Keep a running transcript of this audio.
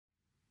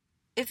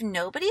If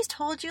nobody's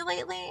told you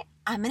lately,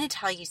 I'm going to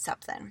tell you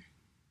something.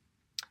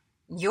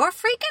 You're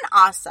freaking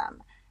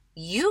awesome.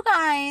 You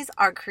guys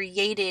are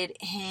created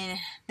in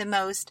the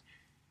most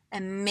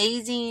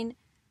amazing,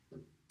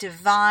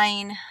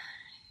 divine,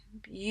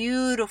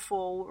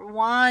 beautiful,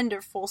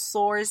 wonderful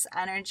source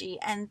energy.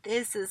 And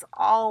this is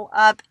all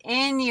up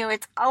in you.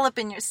 It's all up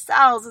in your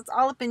cells. It's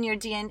all up in your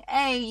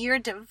DNA. You're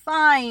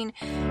divine.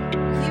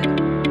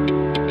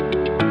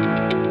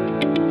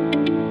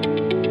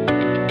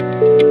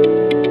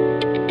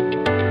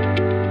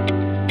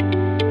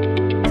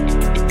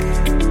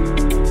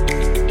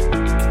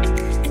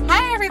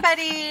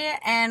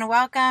 And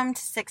welcome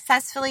to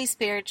Successfully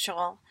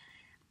Spiritual.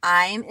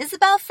 I'm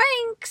Isabel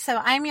Frank,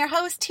 so I'm your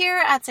host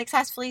here at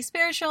Successfully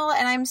Spiritual,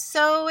 and I'm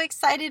so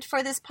excited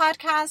for this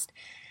podcast.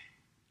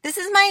 This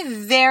is my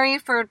very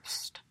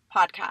first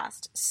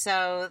podcast,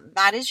 so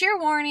that is your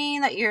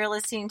warning that you're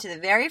listening to the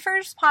very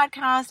first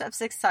podcast of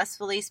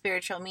Successfully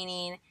Spiritual,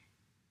 meaning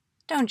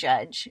don't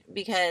judge,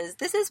 because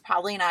this is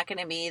probably not going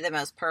to be the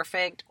most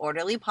perfect,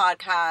 orderly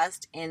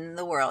podcast in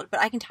the world,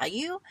 but I can tell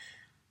you,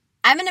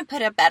 I'm going to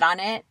put a bet on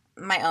it,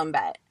 my own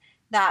bet,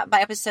 that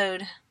by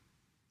episode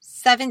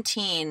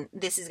 17,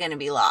 this is going to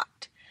be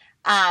locked.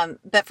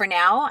 But for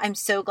now, I'm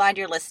so glad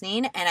you're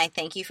listening, and I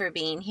thank you for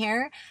being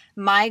here.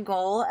 My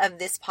goal of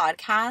this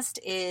podcast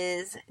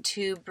is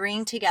to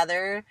bring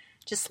together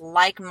just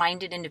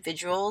like-minded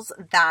individuals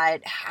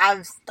that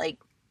have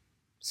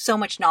so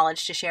much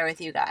knowledge to share with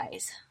you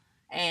guys.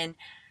 And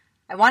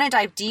I want to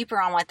dive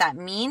deeper on what that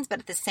means, but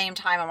at the same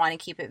time, I want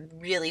to keep it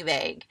really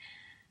vague.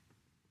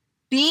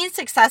 Being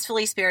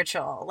successfully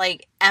spiritual,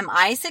 am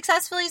I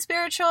successfully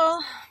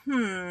spiritual?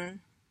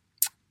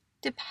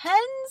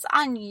 Depends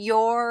on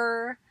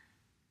your,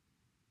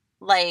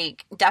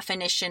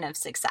 definition of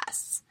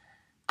success.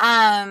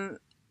 I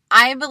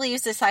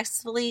believe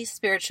successfully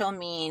spiritual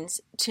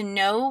means to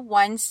know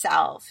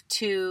oneself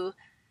to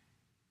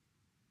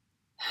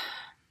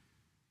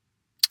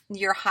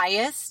your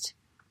highest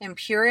and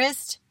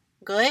purest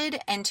good,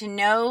 and to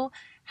know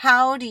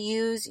how to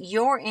use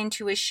your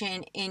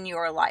intuition in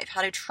your life,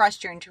 how to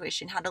trust your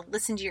intuition, how to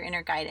listen to your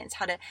inner guidance,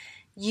 how to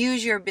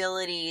use your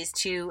abilities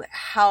to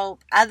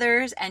help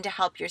others and to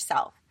help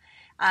yourself.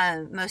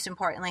 Most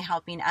importantly,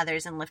 helping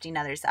others and lifting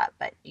others up.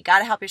 But you got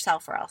to help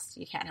yourself or else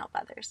you can't help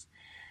others.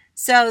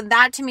 So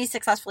that to me is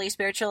successfully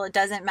spiritual. It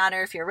doesn't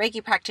matter if you're a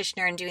Reiki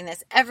practitioner and doing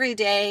this every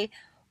day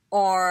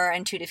or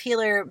intuitive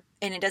healer.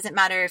 And it doesn't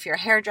matter if you're a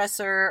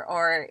hairdresser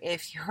or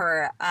if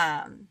you're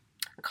a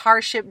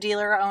car ship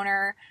dealer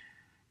owner.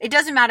 It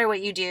doesn't matter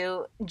what you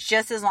do,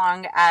 just as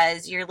long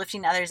as you're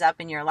lifting others up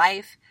in your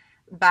life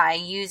by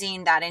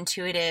using that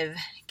intuitive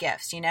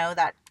gifts,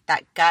 that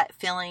gut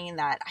feeling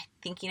that I'm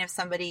thinking of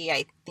somebody,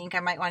 I think I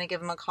might want to give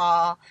them a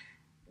call.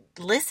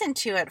 Listen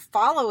to it,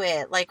 follow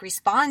it,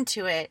 respond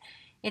to it.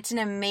 It's an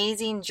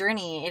amazing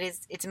journey.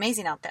 It's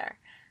amazing out there.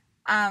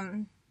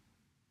 So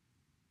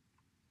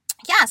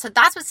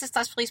that's what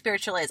successfully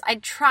spiritual is. I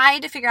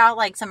tried to figure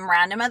out some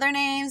random other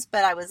names,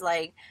 but I was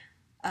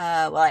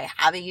I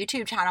have a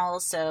YouTube channel,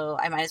 so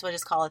I might as well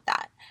just call it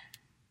that.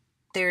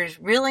 There's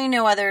really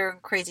no other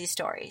crazy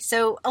story.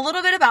 So a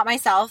little bit about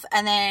myself,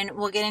 and then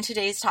we'll get into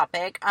today's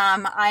topic.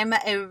 I'm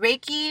a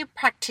Reiki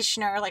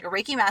practitioner, a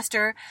Reiki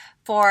master,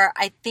 for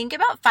I think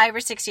about 5 or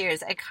 6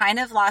 years. I kind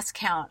of lost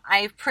count.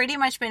 I've pretty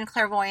much been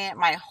clairvoyant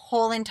my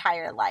whole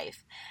entire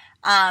life.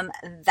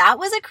 That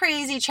was a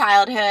crazy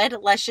childhood.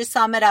 Let's just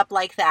sum it up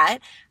like that.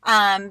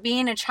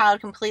 Being a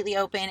child completely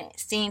open,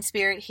 seeing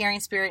spirit,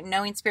 hearing spirit,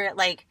 knowing spirit,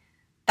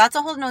 that's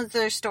a whole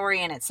nother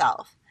story in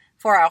itself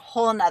for a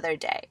whole nother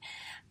day.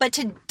 But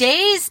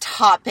today's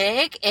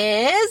topic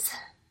is,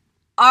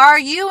 are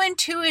you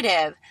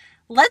intuitive?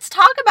 Let's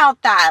talk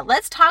about that.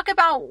 Let's talk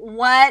about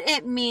what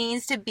it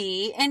means to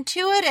be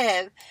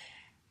intuitive,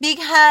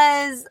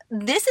 because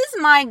this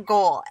is my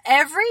goal.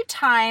 Every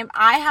time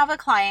I have a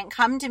client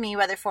come to me,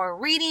 whether for a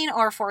reading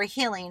or for a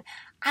healing,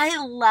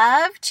 I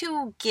love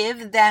to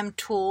give them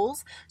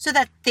tools so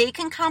that they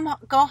can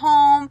go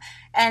home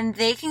and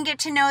they can get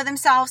to know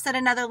themselves at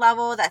another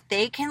level, that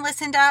they can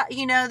listen to,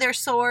 their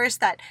source,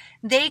 that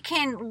they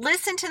can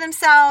listen to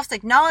themselves,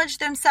 acknowledge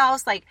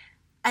themselves.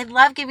 I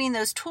love giving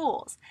those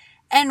tools.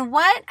 And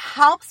what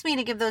helps me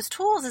to give those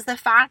tools is the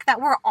fact that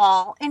we're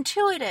all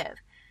intuitive.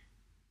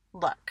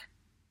 Look,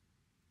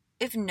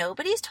 if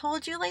nobody's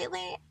told you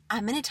lately,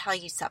 I'm going to tell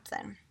you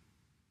something.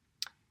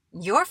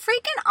 You're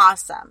freaking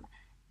awesome.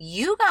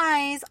 You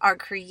guys are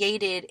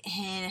created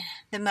in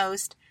the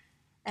most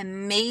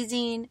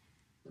amazing,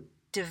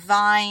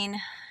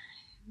 divine,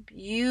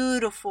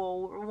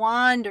 beautiful,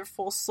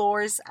 wonderful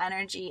source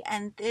energy.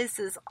 And this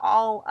is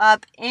all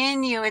up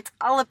in you. It's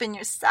all up in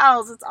your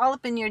cells. It's all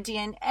up in your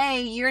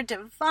DNA. You're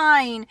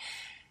divine.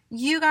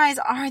 You guys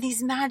are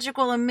these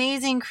magical,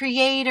 amazing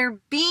creator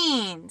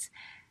beings.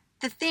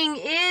 The thing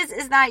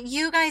is that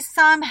you guys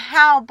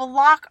somehow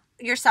block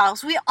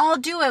yourselves. We all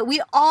do it.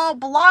 We all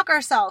block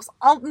ourselves.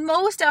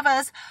 Most of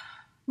us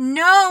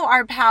know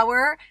our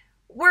power.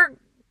 We're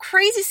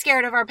crazy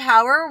scared of our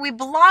power. We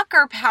block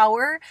our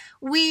power.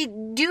 We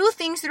do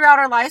things throughout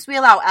our lives. We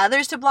allow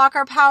others to block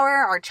our power,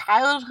 our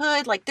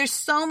childhood. Like there's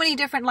so many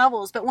different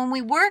levels. But when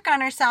we work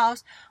on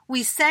ourselves,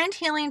 we send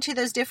healing to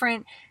those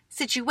different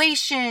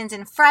situations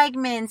and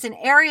fragments and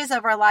areas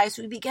of our lives.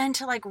 We begin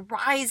to like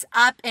rise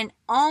up and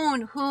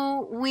own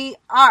who we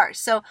are.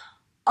 So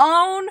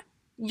own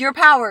your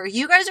power.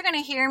 You guys are going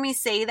to hear me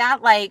say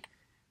that like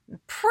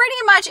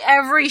pretty much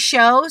every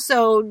show.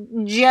 So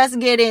just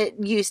get it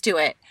used to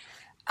it.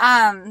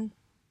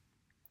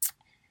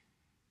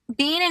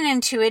 Being an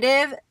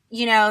intuitive,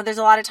 you know, there's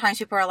a lot of times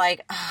people are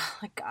like, oh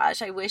my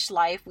gosh, I wish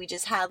we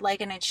just had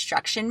like an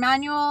instruction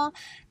manual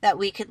that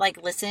we could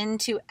like listen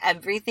to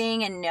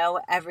everything and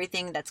know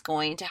everything that's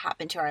going to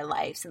happen to our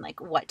lives and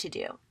like what to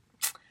do.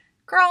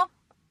 Girl,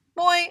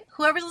 boy,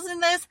 whoever's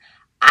listening to this,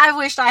 I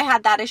wished I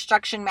had that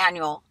instruction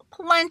manual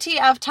plenty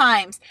of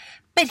times.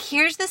 But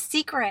here's the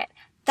secret.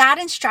 That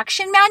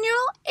instruction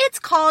manual, it's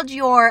called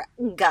your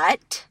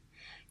gut.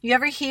 You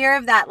ever hear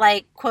of that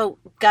like, quote,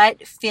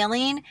 gut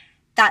feeling?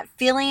 That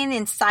feeling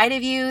inside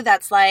of you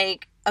that's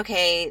like,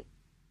 okay,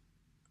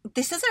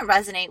 this doesn't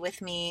resonate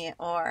with me,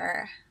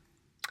 or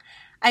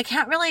I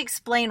can't really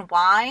explain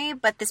why,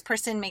 but this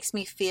person makes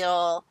me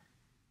feel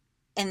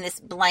in this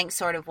blank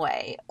sort of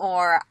way,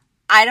 or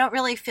I don't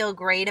really feel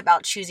great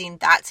about choosing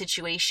that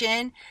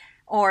situation,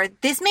 or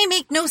this may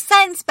make no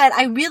sense, but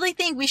I really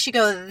think we should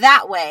go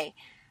that way.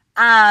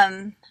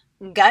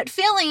 Gut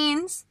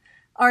feelings.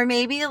 Or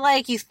maybe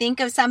like you think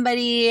of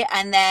somebody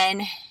and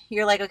then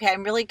you're like, okay, I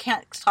really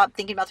can't stop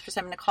thinking about this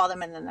person. I'm going to call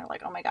them. And then they're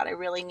like, oh my God, I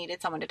really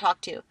needed someone to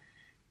talk to.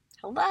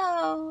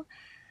 Hello.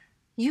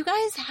 You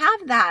guys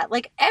have that.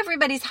 Like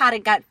everybody's had a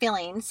gut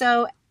feeling.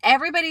 So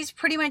everybody's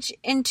pretty much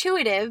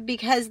intuitive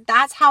because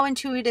that's how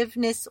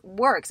intuitiveness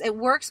works. It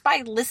works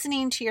by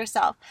listening to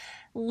yourself,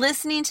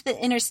 listening to the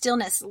inner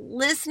stillness,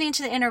 listening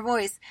to the inner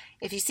voice.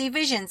 If you see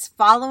visions,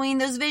 following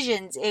those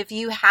visions. If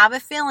you have a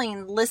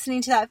feeling,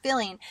 listening to that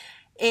feeling.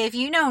 If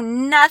you know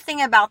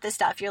nothing about this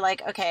stuff, you're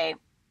like, okay,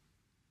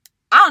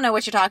 I don't know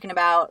what you're talking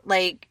about.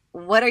 Like,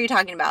 what are you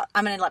talking about?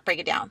 I'm going to break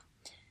it down.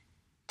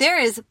 There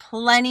is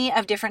plenty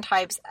of different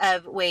types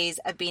of ways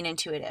of being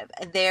intuitive.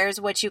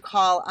 There's what you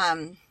call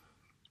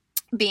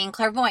being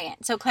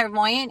clairvoyant. So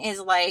clairvoyant is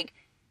like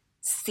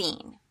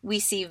seeing. We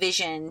see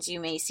visions. You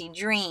may see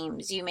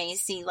dreams. You may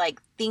see like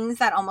things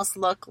that almost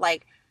look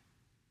like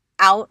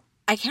out.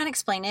 I can't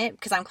explain it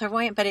because I'm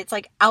clairvoyant, but it's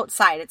like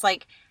outside. It's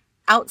like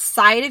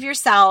outside of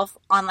yourself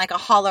on like a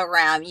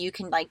hologram, you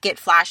can like get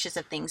flashes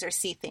of things or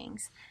see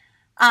things.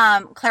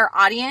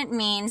 Clairaudient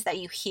means that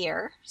you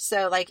hear.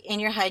 So like in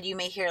your head, you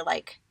may hear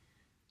like,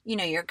 you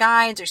know, your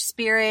guides or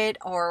spirit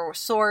or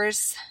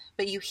source,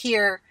 but you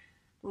hear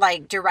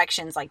like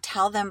directions, like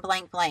tell them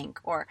blank,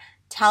 blank, or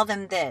tell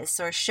them this,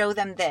 or show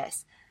them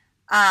this.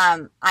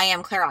 I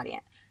am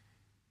clairaudient.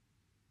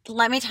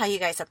 Let me tell you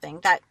guys something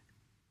that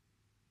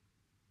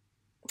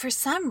for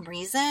some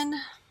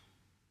reason,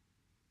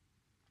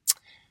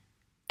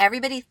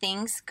 everybody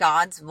thinks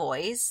God's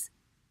voice,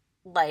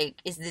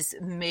 like, is this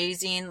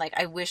amazing, like,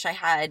 I wish I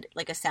had,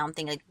 like, a sound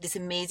thing, like, this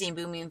amazing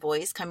booming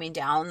voice coming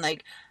down,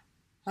 like,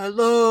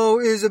 hello,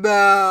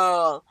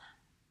 Isabel.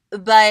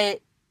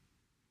 But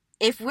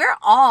if we're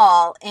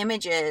all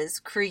images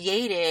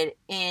created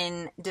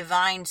in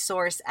divine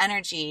source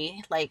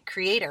energy, like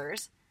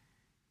creators,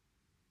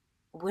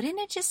 wouldn't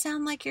it just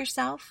sound like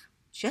yourself?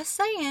 Just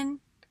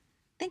saying.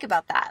 Think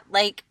about that.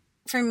 Like,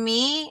 for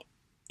me,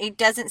 it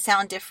doesn't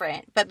sound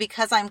different, but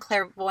because I'm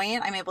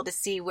clairvoyant, I'm able to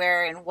see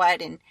where and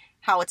what and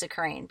how it's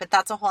occurring. But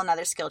that's a whole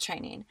nother skill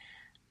training.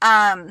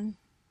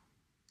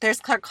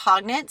 There's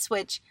claircognance,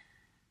 which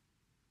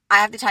I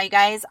have to tell you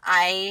guys,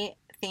 I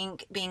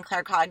think being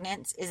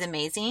claircognant is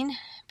amazing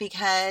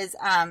because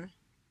I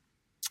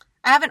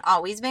haven't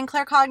always been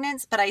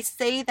claircognant, but I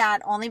say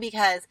that only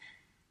because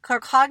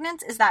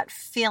claircognance is that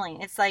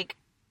feeling. It's like,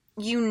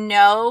 you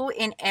know,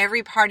 in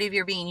every part of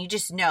your being, you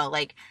just know,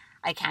 like,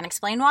 I can't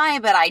explain why,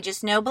 but I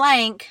just know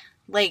blank.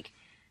 Like,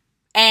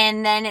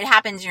 and then it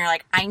happens and you're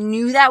like, I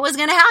knew that was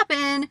going to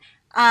happen.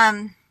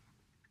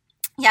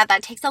 Yeah,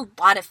 that takes a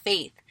lot of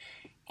faith.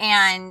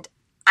 And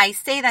I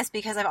say that's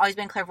because I've always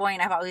been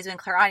clairvoyant. I've always been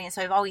clairaudient.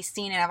 So I've always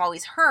seen and I've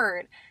always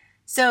heard.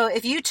 So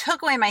if you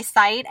took away my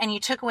sight and you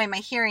took away my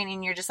hearing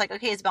and you're just like,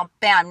 okay, Isabel,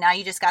 bam, now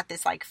you just got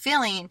this like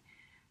feeling.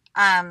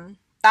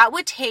 That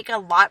would take a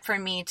lot for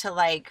me to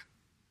like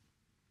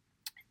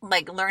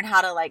learn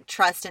how to like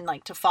trust and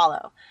like to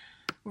follow.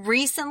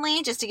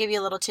 Recently, just to give you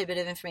a little tidbit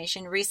of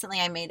information, recently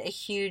I made a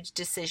huge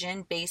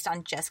decision based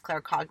on just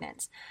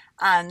claircognance.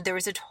 There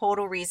was a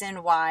total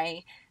reason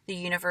why the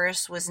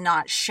universe was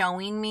not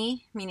showing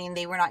me, meaning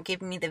they were not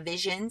giving me the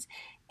visions,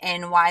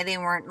 and why they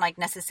weren't like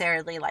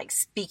necessarily like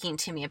speaking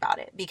to me about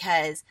it,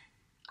 because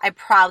I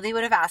probably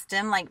would have asked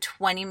them like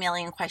 20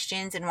 million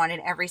questions and wanted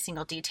every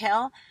single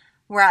detail.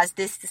 Whereas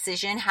this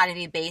decision had to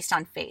be based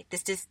on faith.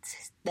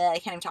 I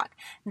can't even talk.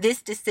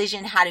 This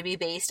decision had to be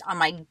based on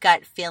my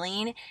gut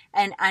feeling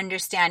and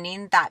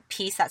understanding that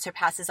peace that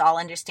surpasses all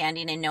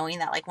understanding, and knowing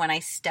that like when I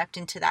stepped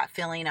into that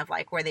feeling of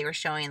like where they were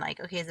showing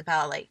like, okay,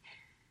 Isabel, like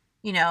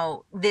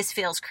this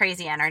feels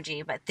crazy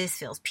energy, but this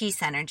feels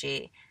peace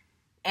energy.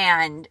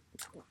 And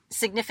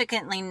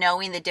significantly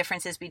knowing the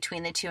differences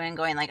between the two and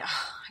going like,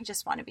 oh, I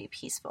just want to be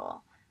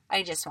peaceful.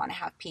 I just want to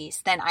have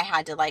peace. Then I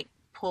had to like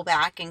pull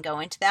back and go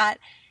into that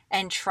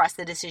and trust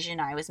the decision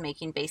I was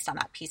making based on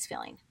that peace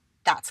feeling.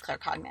 That's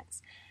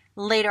claircognizance.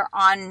 Later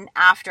on,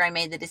 after I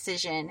made the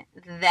decision,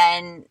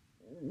 then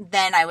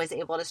I was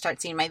able to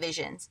start seeing my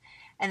visions.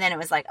 And then it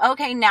was like,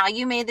 okay, now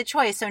you made the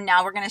choice. So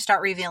now we're going to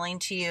start revealing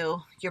to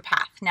you your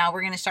path. Now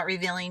we're going to start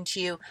revealing to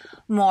you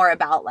more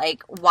about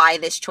like why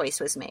this choice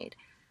was made.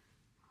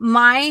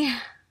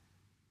 My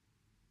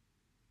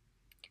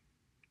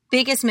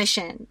biggest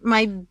mission,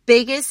 my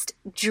biggest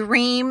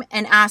dream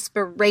and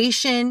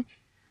aspiration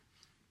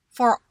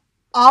for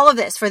all of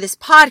this, for this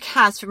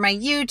podcast, for my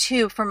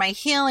YouTube, for my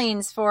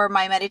healings, for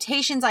my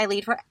meditations I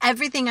lead, for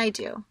everything I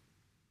do.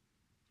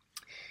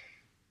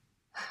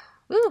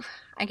 Ooh,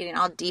 I'm getting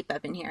all deep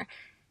up in here.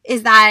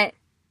 Is that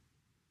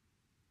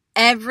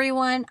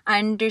everyone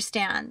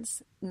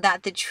understands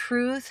that the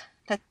truth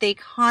that they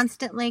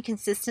constantly,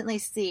 consistently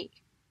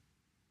seek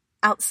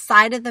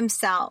outside of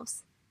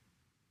themselves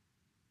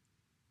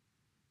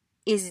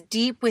is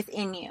deep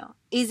within you,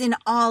 is in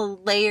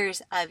all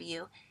layers of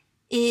you,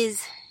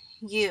 is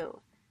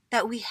you.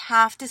 That we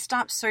have to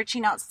stop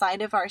searching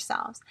outside of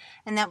ourselves,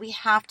 and that we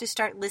have to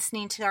start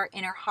listening to our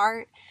inner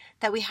heart,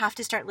 that we have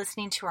to start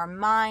listening to our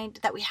mind,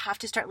 that we have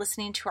to start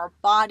listening to our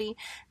body,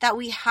 that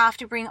we have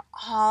to bring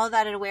all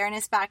that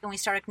awareness back and we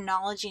start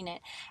acknowledging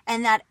it,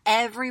 and that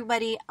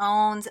everybody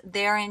owns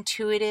their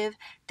intuitive,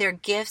 their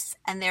gifts,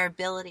 and their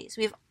abilities.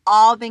 We've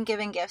all been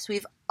given gifts.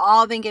 We've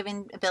all been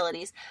given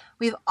abilities.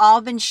 We've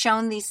all been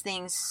shown these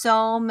things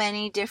so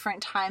many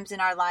different times in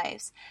our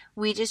lives.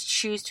 We just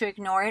choose to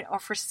ignore it, or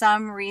for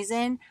some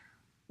reason,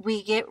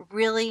 we get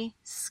really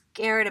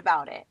scared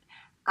about it.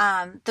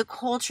 The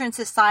culture and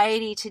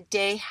society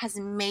today has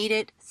made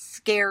it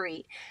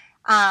scary.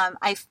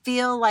 I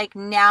feel like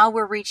now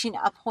we're reaching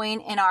a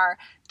point in our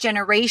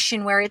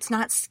generation where it's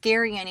not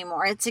scary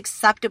anymore. It's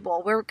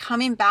acceptable. We're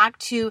coming back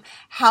to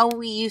how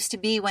we used to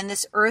be when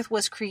this earth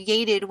was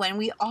created, when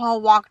we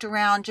all walked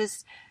around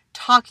just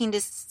talking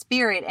to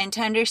spirit and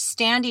to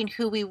understanding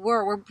who we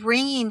were. We're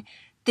bringing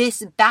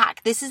this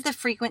back. This is the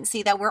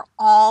frequency that we're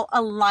all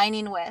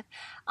aligning with.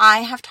 I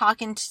have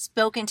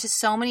spoken to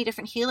so many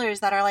different healers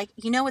that are like,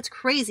 what's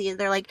crazy?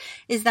 They're like,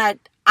 is that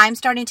I'm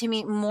starting to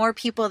meet more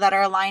people that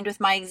are aligned with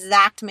my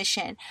exact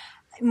mission.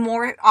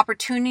 More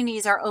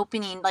opportunities are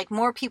opening, like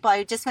more people.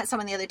 I just met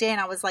someone the other day and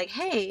I was like,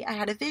 hey, I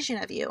had a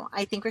vision of you.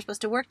 I think we're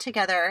supposed to work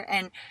together.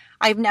 And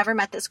I've never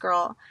met this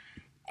girl.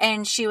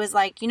 And she was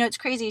like, it's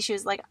crazy. She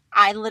was like,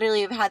 I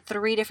literally have had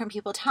 3 different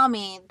people tell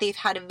me they've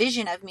had a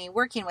vision of me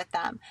working with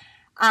them.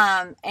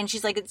 And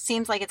she's like, it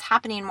seems like it's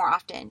happening more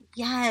often.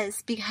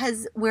 Yes,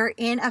 because we're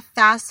in a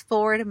fast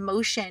forward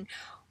motion.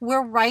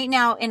 We're right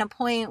now in a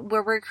point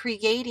where we're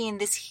creating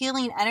this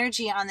healing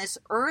energy on this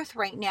earth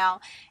right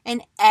now.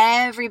 And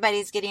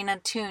everybody's getting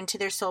attuned to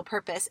their soul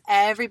purpose.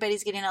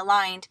 Everybody's getting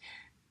aligned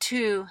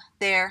to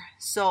their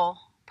soul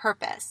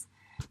purpose.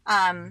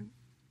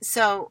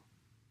 So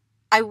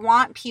I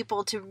want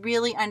people to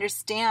really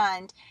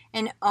understand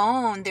and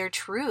own their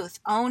truth,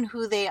 own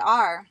who they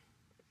are.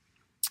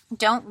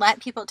 Don't let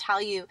people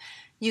tell you,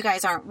 you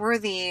guys aren't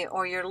worthy,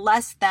 or you're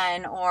less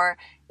than, or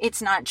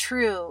it's not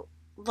true.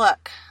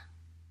 Look,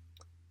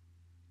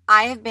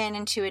 I have been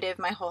intuitive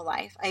my whole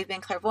life. I've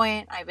been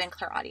clairvoyant. I've been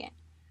clairaudient.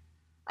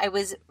 I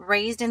was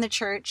raised in the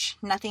church.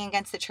 Nothing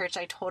against the church.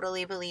 I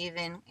totally believe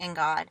in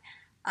God.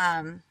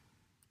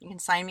 You can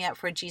sign me up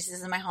for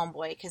Jesus is my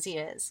homeboy, because he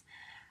is.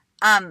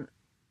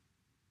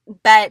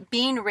 But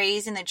being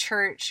raised in the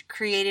church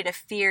created a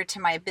fear to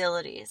my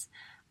abilities.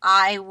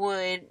 I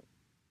would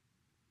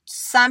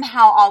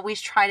somehow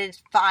always try to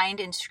find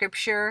in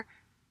scripture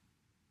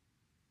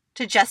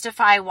to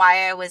justify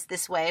why I was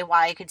this way,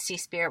 why I could see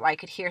spirit, why I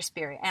could hear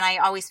spirit. And I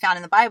always found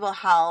in the Bible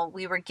how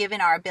we were given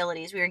our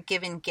abilities. We were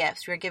given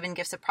gifts. We were given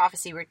gifts of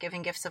prophecy. We were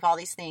given gifts of all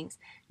these things.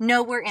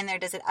 Nowhere in there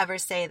does it ever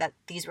say that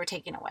these were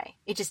taken away.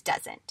 It just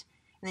doesn't.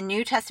 In the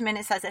New Testament,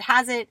 it says it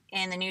has it.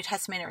 In the New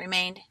Testament, it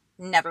remained,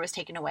 never was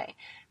taken away.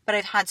 But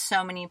I've had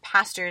so many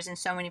pastors and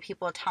so many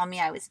people tell me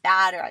I was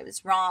bad, or I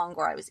was wrong,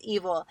 or I was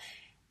evil.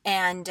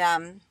 And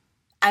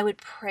I would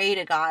pray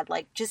to God,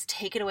 like, just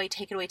take it away,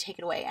 take it away, take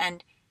it away.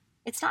 And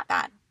it's not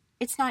bad.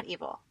 It's not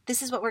evil.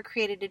 This is what we're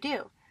created to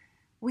do.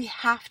 We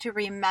have to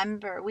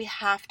remember. We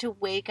have to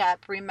wake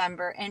up,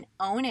 remember, and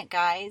own it,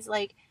 guys.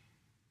 Like,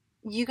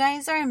 you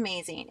guys are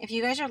amazing. If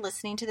you guys are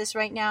listening to this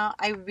right now,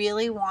 I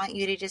really want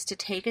you to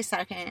take a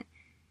second,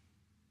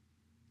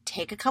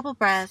 take a couple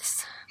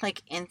breaths,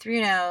 like in through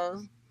your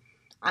nose.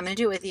 I'm going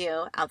to do it with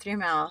you, out through your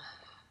mouth.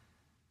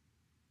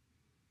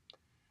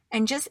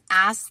 And just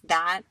ask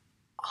that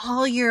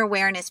all your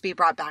awareness be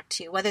brought back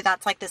to you, whether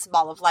that's like this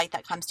ball of light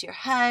that comes to your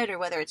head, or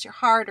whether it's your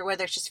heart, or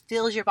whether it just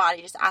fills your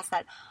body. Just ask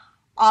that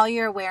all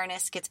your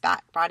awareness gets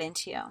brought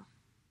into you. You're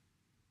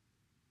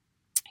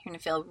going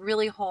to feel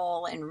really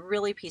whole and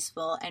really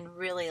peaceful and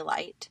really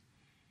light.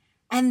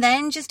 And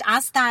then just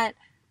ask that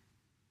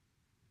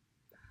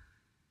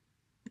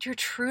your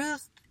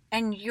truth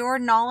and your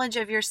knowledge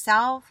of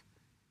yourself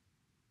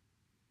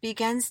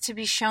begins to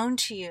be shown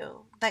to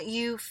you, that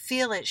you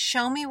feel it.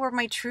 Show me where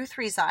my truth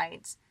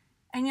resides.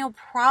 And you'll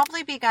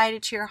probably be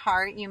guided to your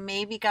heart. You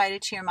may be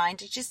guided to your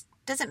mind. It just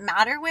doesn't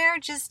matter where.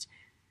 Just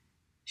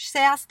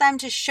ask them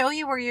to show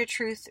you where your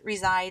truth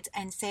resides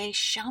and say,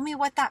 show me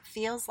what that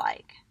feels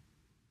like.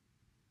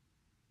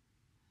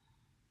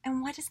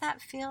 And what does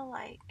that feel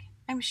like?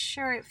 I'm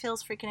sure it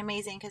feels freaking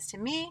amazing, because to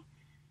me,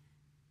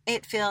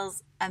 it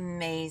feels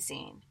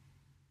amazing.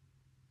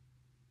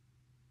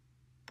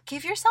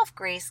 Give yourself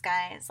grace,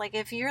 guys. Like,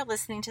 if you're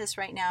listening to this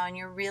right now and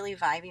you're really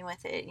vibing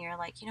with it and you're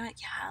like, you know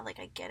what? Yeah, like,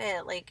 I get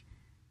it. Like,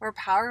 we're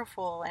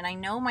powerful and I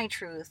know my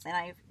truth and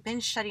I've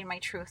been shutting my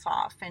truth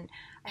off and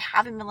I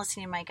haven't been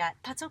listening to my gut.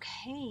 That's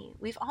okay.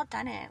 We've all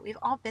done it. We've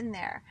all been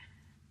there.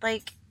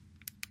 Like,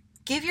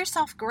 give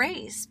yourself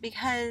grace,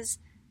 because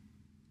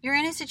you're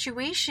in a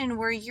situation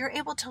where you're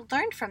able to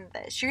learn from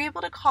this. You're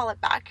able to call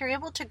it back. You're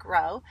able to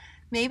grow.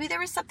 Maybe there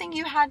was something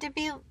you had to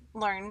be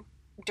learned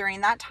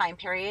during that time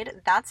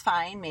period. That's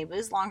fine. Maybe it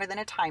was longer than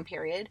a time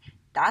period.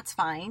 That's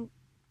fine.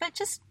 But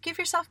just give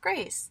yourself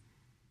grace.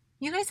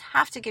 You guys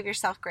have to give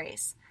yourself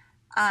grace.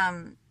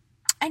 And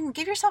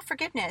give yourself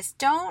forgiveness.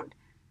 Don't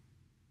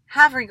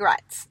have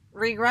regrets.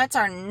 Regrets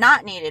are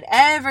not needed.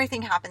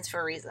 Everything happens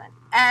for a reason.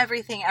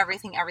 Everything.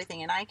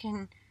 And I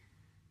can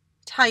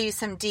tell you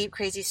some deep,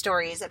 crazy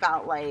stories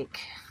about like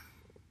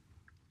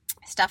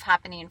stuff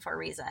happening for a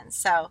reason.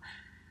 So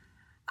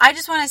I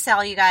just want to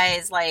tell you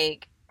guys,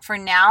 like, for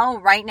now,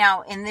 right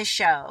now in this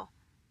show,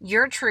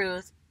 your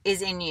truth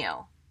is in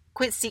you.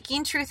 Quit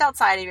seeking truth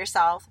outside of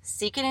yourself.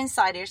 Seek it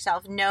inside of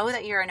yourself. Know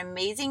that you're an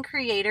amazing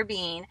creator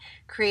being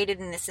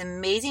created in this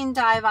amazing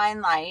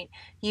divine light.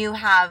 You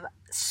have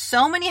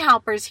so many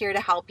helpers here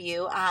to help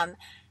you.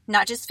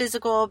 Not just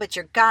physical, but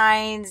your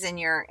guides and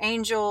your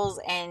angels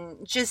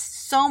and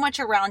just so much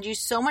around you,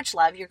 so much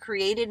love. You're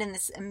created in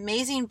this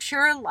amazing,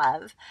 pure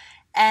love.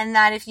 And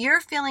that if you're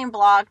feeling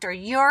blocked or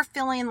you're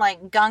feeling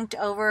like gunked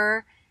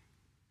over,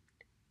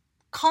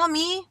 call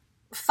me,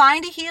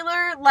 find a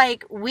healer.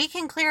 Like, we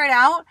can clear it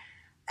out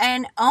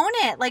and own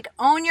it. Like,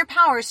 own your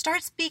power.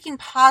 Start speaking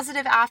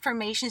positive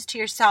affirmations to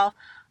yourself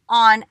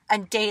on a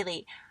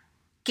daily.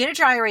 Get a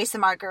dry erase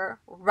marker,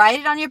 write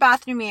it on your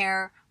bathroom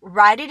mirror,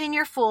 write it in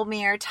your full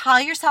mirror.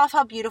 Tell yourself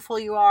how beautiful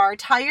you are.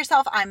 Tell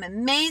yourself, I'm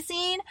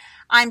amazing.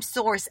 I'm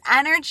source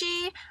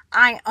energy.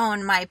 I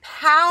own my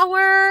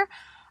power.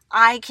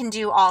 I can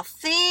do all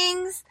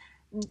things.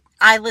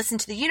 I listen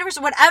to the universe.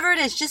 Whatever it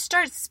is, just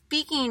start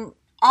speaking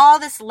all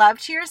this love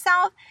to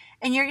yourself,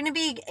 and you're going to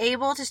be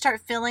able to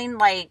start feeling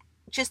like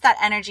just that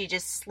energy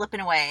just slipping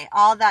away.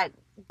 All that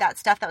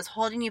stuff that was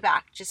holding you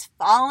back just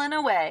falling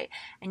away,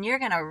 and you're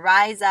going to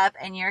rise up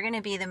and you're going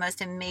to be the most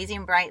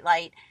amazing bright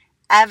light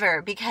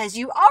ever, because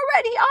you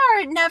already are.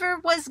 It never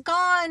was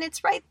gone.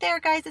 It's right there,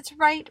 guys. It's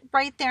right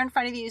there in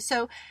front of you.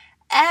 So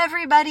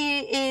everybody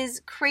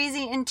is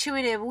crazy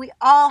intuitive. We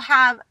all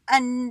have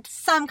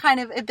some kind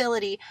of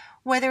ability,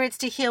 whether it's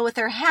to heal with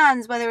their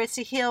hands, whether it's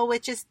to heal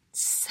with just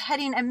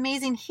setting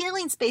amazing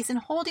healing space and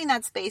holding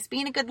that space,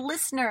 being a good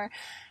listener,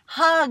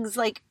 hugs.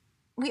 Like,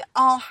 we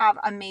all have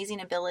amazing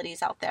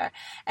abilities out there.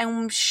 And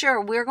I'm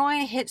sure we're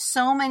going to hit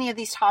so many of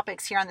these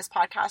topics here on this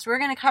podcast. We're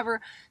going to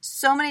cover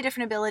so many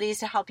different abilities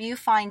to help you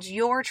find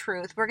your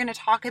truth. We're going to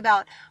talk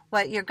about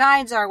what your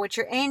guides are, what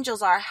your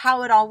angels are,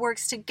 how it all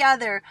works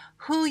together,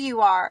 who you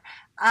are,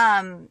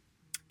 and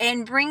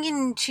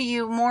bringing to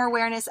you more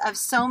awareness of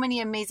so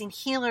many amazing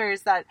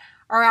healers that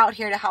are out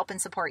here to help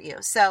and support you.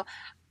 So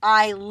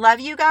I love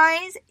you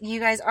guys. You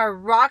guys are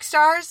rock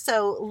stars.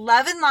 So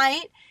love and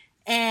light,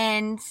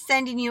 and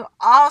sending you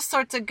all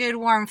sorts of good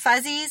warm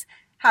fuzzies.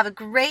 Have a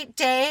great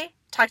day.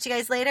 Talk to you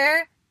guys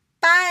later.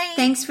 Bye.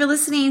 Thanks for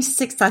listening to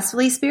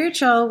Successfully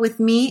Spiritual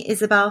with me,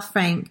 Isabel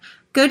Frank.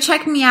 Go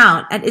check me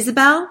out at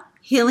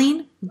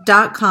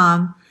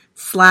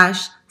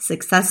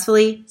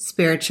isabelhealing.com/successfully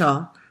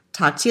spiritual.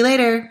 Talk to you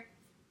later.